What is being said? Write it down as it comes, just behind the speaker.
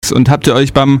unterwegs und habt ihr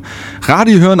euch beim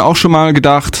Radiohören auch schon mal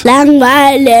gedacht,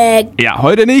 langweilig? Ja,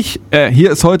 heute nicht.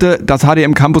 Hier ist heute das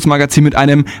HDM Campus Magazin mit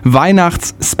einem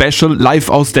Weihnachts-Special live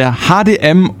aus der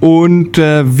HDM und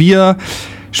wir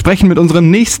sprechen mit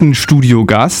unserem nächsten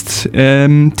Studiogast.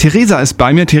 Theresa ist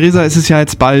bei mir. Theresa, es ist ja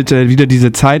jetzt bald wieder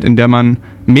diese Zeit, in der man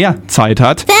mehr Zeit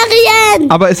hat. Ferien!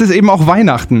 Aber es ist eben auch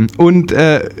Weihnachten. Und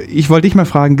ich wollte dich mal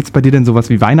fragen, gibt es bei dir denn sowas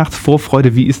wie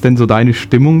Weihnachtsvorfreude? Wie ist denn so deine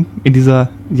Stimmung in dieser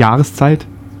Jahreszeit?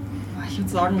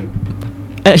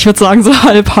 Ich würde sagen so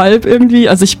halb irgendwie.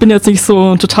 Also ich bin jetzt nicht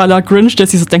so ein totaler Grinch, der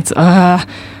sich so denkt,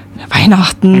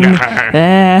 Weihnachten,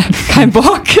 kein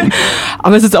Bock.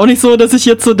 Aber es ist auch nicht so, dass ich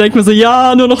jetzt so denke, mir so,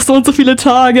 ja, nur noch so und so viele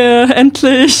Tage,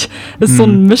 endlich. Das ist so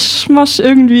ein Mischmasch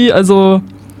irgendwie. Also,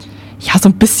 ja, so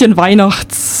ein bisschen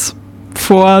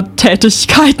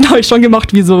Weihnachtsvortätigkeiten habe ich schon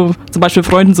gemacht, wie so zum Beispiel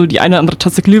Freunden so die eine oder andere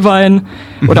Tasse Glühwein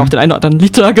oder auch den einen oder anderen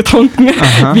Liter getrunken,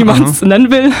 wie man es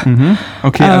nennen will.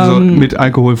 Okay, also mit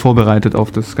Alkohol vorbereitet auf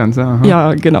das Ganze. Aha.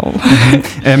 Ja, genau.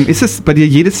 Ist es bei dir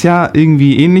jedes Jahr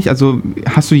irgendwie ähnlich? Also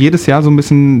hast du jedes Jahr so ein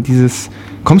bisschen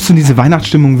kommst du in diese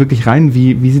Weihnachtsstimmung wirklich rein?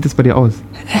 Wie sieht es bei dir aus?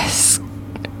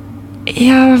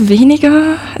 Eher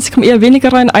weniger. Also ich komme eher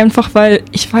weniger rein, einfach weil,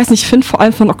 ich weiß nicht, ich finde vor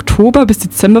allem von Oktober bis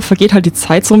Dezember vergeht halt die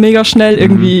Zeit so mega schnell.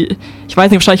 Irgendwie, ich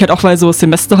weiß nicht, wahrscheinlich halt auch, weil so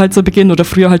Semester halt so beginnen oder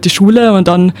früher halt die Schule und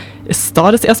dann ist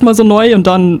da das erstmal so neu und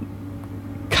dann,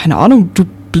 keine Ahnung, du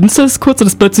blinzelst kurz und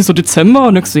es ist plötzlich so Dezember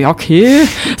und denkst so, ja okay,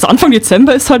 so Anfang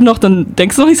Dezember ist halt noch, dann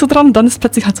denkst du noch nicht so dran und dann ist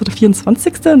plötzlich halt so der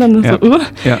 24. und dann ja.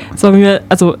 So bei mir,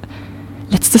 also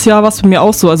letztes Jahr war es bei mir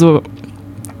auch so, also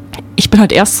ich bin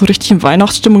halt erst so richtig in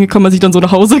Weihnachtsstimmung gekommen, als ich dann so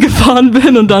nach Hause gefahren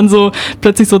bin und dann so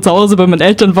plötzlich so zu Hause bei meinen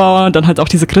Eltern war und dann halt auch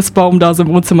dieser Christbaum da so im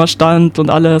Wohnzimmer stand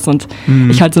und alles und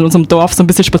ich halt in unserem Dorf so ein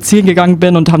bisschen spazieren gegangen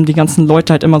bin und haben die ganzen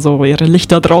Leute halt immer so ihre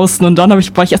Lichter draußen und dann war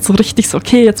ich erst so richtig so,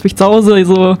 okay, jetzt bin ich zu Hause,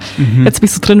 so, jetzt bin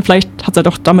ich so drin, vielleicht hat es halt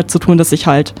auch damit zu tun, dass ich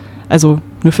halt, also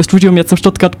nur fürs Studium jetzt in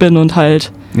Stuttgart bin und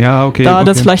halt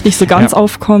das vielleicht nicht so ganz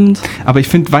aufkommt. Aber ich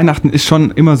finde, Weihnachten ist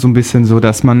schon immer so ein bisschen so,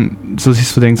 dass man so sich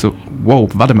so denkt, so, wow,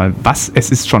 warte mal, was?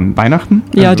 Es ist schon Weihnachten?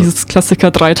 Ja, also, dieses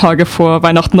Klassiker 3 Tage vor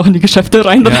Weihnachten noch in die Geschäfte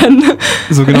reinrennen. Ja.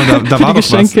 So genau, da war doch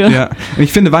Geschenke. Was. Ja. Und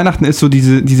ich finde, Weihnachten ist so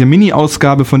diese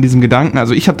Mini-Ausgabe von diesem Gedanken.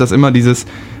 Also ich habe das immer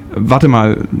warte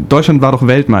mal, Deutschland war doch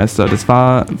Weltmeister. Das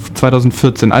war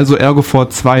 2014, also ergo vor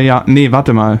 2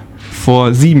 Jahren,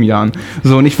 vor 7 Jahren.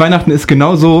 So, und Weihnachten ist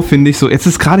genauso, finde ich, so, jetzt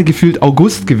ist gerade gefühlt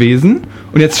August gewesen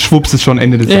und jetzt schwupps es schon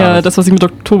Ende des Jahres. Ja, das, was ich mit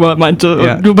Oktober meinte.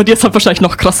 Ja. Nur bei dir ist es halt wahrscheinlich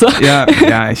noch krasser. Ja,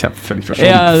 ich habe völlig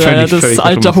verstanden. Das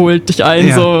Alter holt dich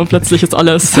ein, so plötzlich ist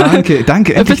alles.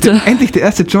 Danke. Endlich der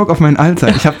erste Joke auf mein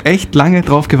Alter. Ich habe echt lange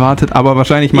drauf gewartet, aber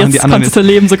wahrscheinlich machen jetzt die anderen kannst du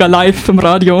erleben, sogar live im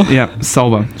Radio. Ja,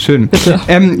 sauber. Schön. Bitte.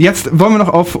 Jetzt wollen wir noch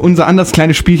auf unser anderes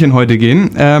kleines Spielchen heute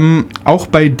gehen. Auch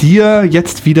bei dir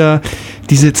jetzt wieder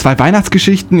diese 2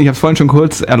 Weihnachtsgeschichten. Ich habe es vorhin schon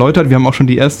kurz erläutert. Wir haben auch schon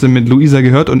die erste mit Luisa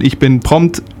gehört und ich bin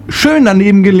prompt schön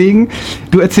daneben gelegen.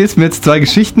 Du erzählst mir jetzt 2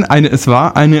 Geschichten. Eine ist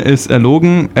wahr, eine ist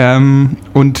erlogen.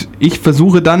 Und ich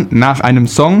versuche dann nach einem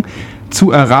Song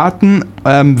zu erraten,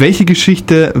 welche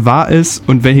Geschichte wahr ist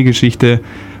und welche Geschichte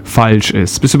falsch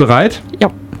ist. Bist du bereit? Ja.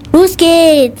 Los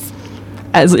geht's!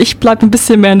 Also ich bleibe ein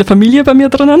bisschen mehr in der Familie bei mir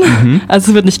drinnen.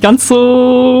 Also es wird nicht ganz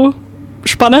so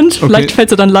spannend. Okay. Vielleicht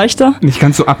fällt es dann leichter. Nicht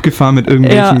ganz so abgefahren mit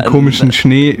irgendwelchen komischen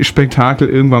Schneespektakel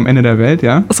irgendwo am Ende der Welt,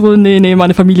 ja? Achso, nee,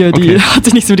 meine Familie, die hat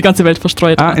sich nicht so über die ganze Welt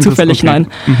verstreut. Zufällig, nein.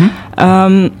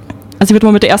 Also ich würde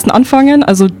mal mit der ersten anfangen.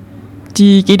 Also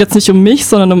die geht jetzt nicht um mich,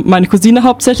 sondern um meine Cousine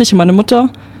hauptsächlich und meine Mutter.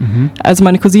 Also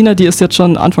meine Cousine, die ist jetzt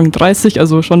schon Anfang 30,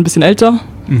 also schon ein bisschen älter.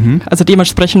 Also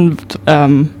dementsprechend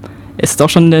ist es auch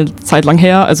schon eine Zeit lang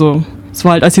her. Also es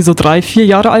war halt, als sie so 3-4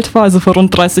 Jahre alt war, also vor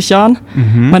rund 30 Jahren.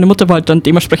 Meine Mutter war halt dann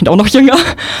dementsprechend auch noch jünger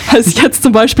als jetzt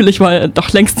zum Beispiel. Ich war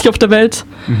doch längst nicht auf der Welt.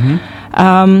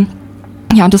 Und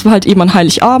das war halt eben an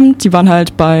Heiligabend. Die waren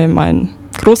halt bei meinen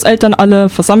Großeltern alle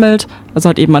versammelt. Also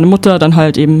halt eben meine Mutter, dann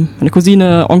halt eben meine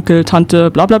Cousine, Onkel,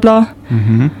 Tante, bla bla bla.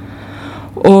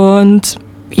 Und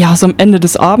ja, so am Ende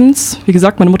des Abends, wie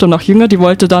gesagt, meine Mutter noch jünger, die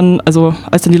wollte dann, also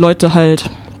als dann die Leute halt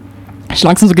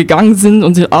langsam so gegangen sind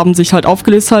und sie abends sich halt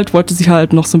aufgelöst halt, wollte sie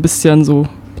halt noch so ein bisschen so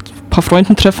ein paar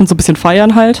Freunden treffen, so ein bisschen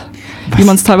feiern halt, wie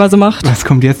man es teilweise macht. Was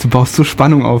kommt jetzt? Du baust so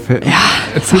Spannung auf. Ja,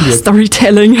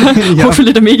 Storytelling.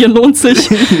 Hochschule der Medien lohnt sich.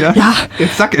 Ja,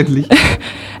 jetzt sag endlich.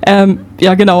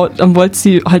 Ja, genau, dann wollte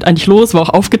sie halt eigentlich los, war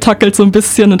auch aufgetackelt so ein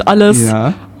bisschen und alles.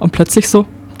 Ja. Und plötzlich so,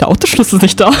 der Autoschlüssel ist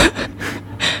nicht da.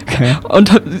 Okay.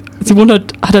 Und sie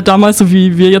hat er damals, so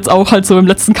wie wir jetzt auch, halt so im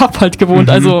letzten Cup halt gewohnt.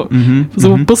 Also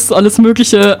so Bus, alles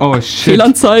mögliche,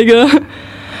 Fehlanzeige.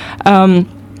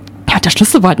 Ja, der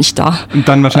Schlüssel war halt nicht da. Und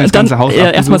dann wahrscheinlich das ganze Haus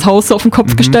erstmal das Haus auf den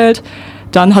Kopf gestellt.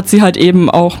 Dann hat sie halt eben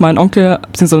auch mein Onkel,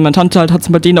 beziehungsweise meine Tante halt, hat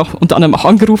sie bei denen auch unter anderem auch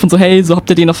angerufen, so hey, so habt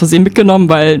ihr den auf Versehen mitgenommen,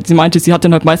 weil sie meinte, sie hat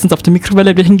den halt meistens auf der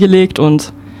Mikrowelle wieder hingelegt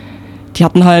und die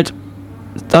hatten halt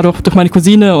dadurch, durch meine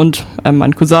Cousine und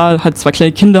mein Cousin, halt 2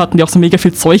 kleine Kinder, hatten die auch so mega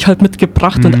viel Zeug halt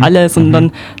mitgebracht und alles und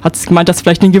dann hat sie gemeint, dass sie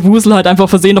vielleicht den Gewusel halt einfach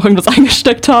auf Versehen noch irgendwas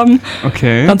eingesteckt haben.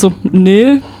 Okay. Dann so,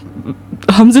 nee,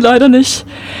 haben sie leider nicht.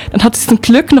 Dann hat sie zum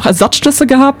Glück noch Ersatzschlüssel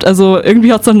gehabt, also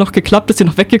irgendwie hat es dann noch geklappt, dass sie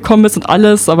noch weggekommen ist und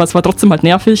alles, aber es war trotzdem halt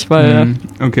nervig, weil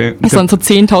es dann so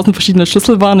 10.000 verschiedene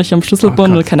Schlüssel waren, ich am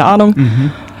Schlüsselbund oder keine Ahnung.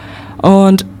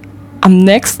 Und am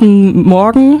nächsten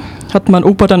Morgen hat mein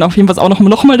Opa dann auf jeden Fall auch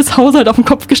noch mal das Haus halt auf den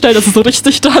Kopf gestellt, also so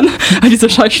richtig dann, weil dieser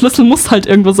scheiß Schlüssel muss halt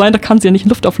irgendwo sein, da kann sie ja nicht in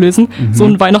Luft auflösen. So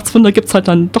ein Weihnachtswunder gibt's halt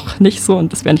dann doch nicht so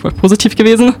und das wäre nicht mal positiv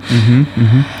gewesen.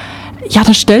 Ja,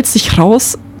 dann stellt sich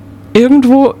raus,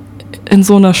 irgendwo in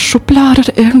so einer Schublade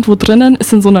oder irgendwo drinnen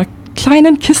ist in so einer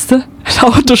kleinen Kiste ein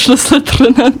Autoschlüssel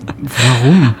drinnen.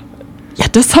 Warum? Ja,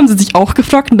 das haben sie sich auch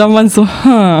gefragt und dann waren sie so,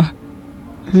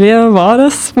 wer war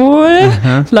das wohl?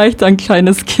 Vielleicht ein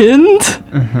kleines Kind.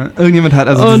 Irgendjemand hat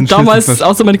also und damals,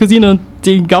 außer meine Cousine,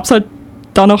 die gab es halt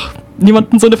da noch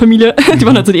niemanden so in der Familie. Die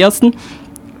waren halt so die Ersten.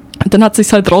 Und dann hat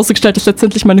sich halt rausgestellt, dass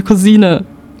letztendlich meine Cousine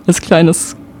als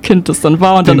kleines Kind das dann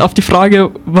war. Und dann auf die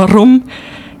Frage, warum?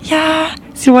 Ja,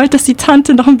 sie wollte, dass die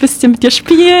Tante noch ein bisschen mit ihr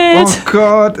spielt. Oh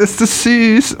Gott, ist das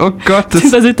süß. Oh Gott.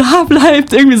 Beziehungsweise da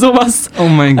bleibt, irgendwie sowas. Oh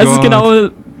mein Gott. Also genau,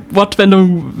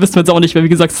 Wortwendung wissen wir jetzt auch nicht mehr, wie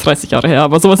gesagt, es ist 30 Jahre her,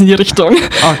 aber sowas in die Richtung.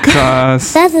 Oh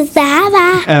krass. Das ist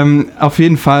aber. Auf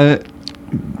jeden Fall,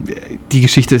 die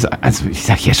Geschichte ist, also ich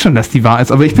sag jetzt schon, dass die wahr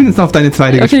ist, aber ich bin jetzt noch auf deine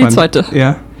zweite gespannt. Okay, die zweite.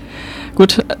 Ja.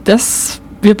 Gut,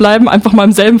 wir bleiben einfach mal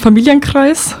im selben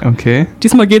Familienkreis. Okay.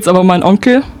 Diesmal geht es aber um meinen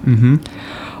Onkel.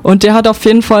 Und der hat auf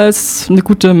jeden Fall eine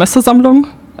gute Messersammlung.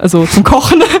 Also zum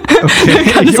Kochen. Okay,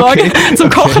 keine Sorge, zum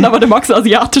Kochen, aber der mag so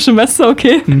asiatische Messer,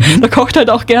 okay. Der kocht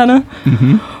halt auch gerne.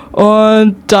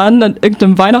 Und dann an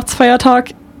irgendeinem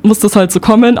Weihnachtsfeiertag muss das halt so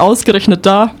kommen, ausgerechnet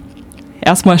da.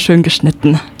 Erstmal schön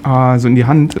geschnitten. Ah, so in die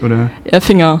Hand, oder? Ja,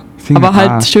 Finger. Aber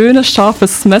halt schönes,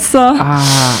 scharfes Messer.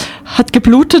 Hat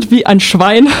geblutet wie ein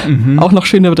Schwein. Auch noch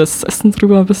schön über das Essen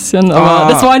drüber ein bisschen.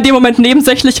 Aber das war in dem Moment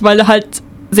nebensächlich, weil er halt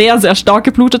sehr, sehr stark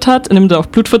geblutet hat. Er nimmt auch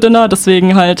Blutverdünner,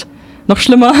 deswegen halt noch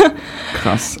schlimmer.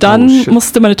 Krass. Dann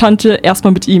musste meine Tante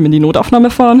erstmal mit ihm in die Notaufnahme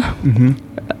fahren.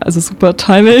 Also super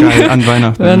Timing. Geil, an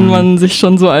Weihnachten. Wenn man sich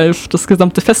schon so auf das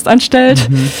gesamte Fest einstellt.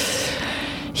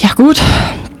 Ja gut.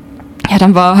 Ja,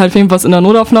 dann war halt irgendwas in der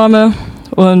Notaufnahme.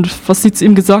 Und was sie zu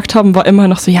ihm gesagt haben, war immer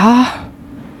noch so, ja,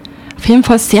 auf jeden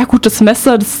Fall sehr gutes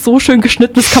Messer, das ist so schön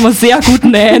geschnitten, das kann man sehr gut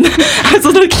nähen. Also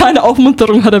eine kleine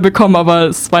Aufmunterung hat er bekommen, aber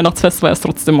das Weihnachtsfest war es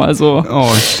trotzdem mal so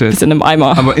ein bisschen im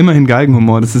Eimer. Aber immerhin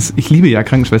Galgenhumor, ich liebe ja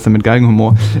Krankenschwestern mit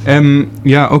Galgenhumor.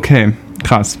 Ja, okay,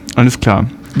 krass, alles klar.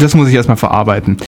 Das muss ich erstmal verarbeiten.